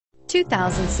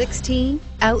2016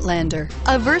 Outlander.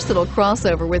 A versatile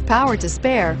crossover with power to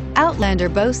spare, Outlander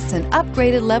boasts an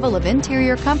upgraded level of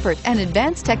interior comfort and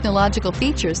advanced technological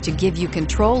features to give you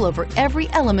control over every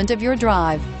element of your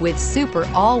drive. With super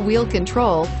all-wheel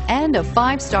control and a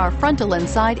 5-star frontal and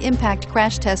side impact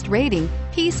crash test rating,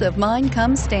 peace of mind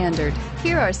comes standard.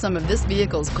 Here are some of this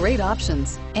vehicle's great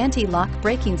options: anti-lock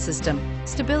braking system,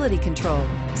 stability control,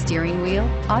 steering wheel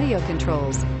audio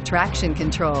controls, traction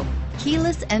control,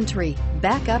 keyless entry,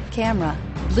 backup camera,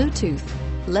 Bluetooth,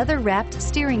 leather-wrapped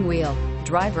steering wheel,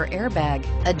 driver airbag,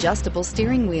 adjustable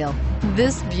steering wheel.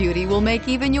 This beauty will make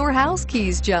even your house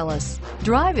keys jealous.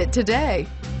 Drive it today.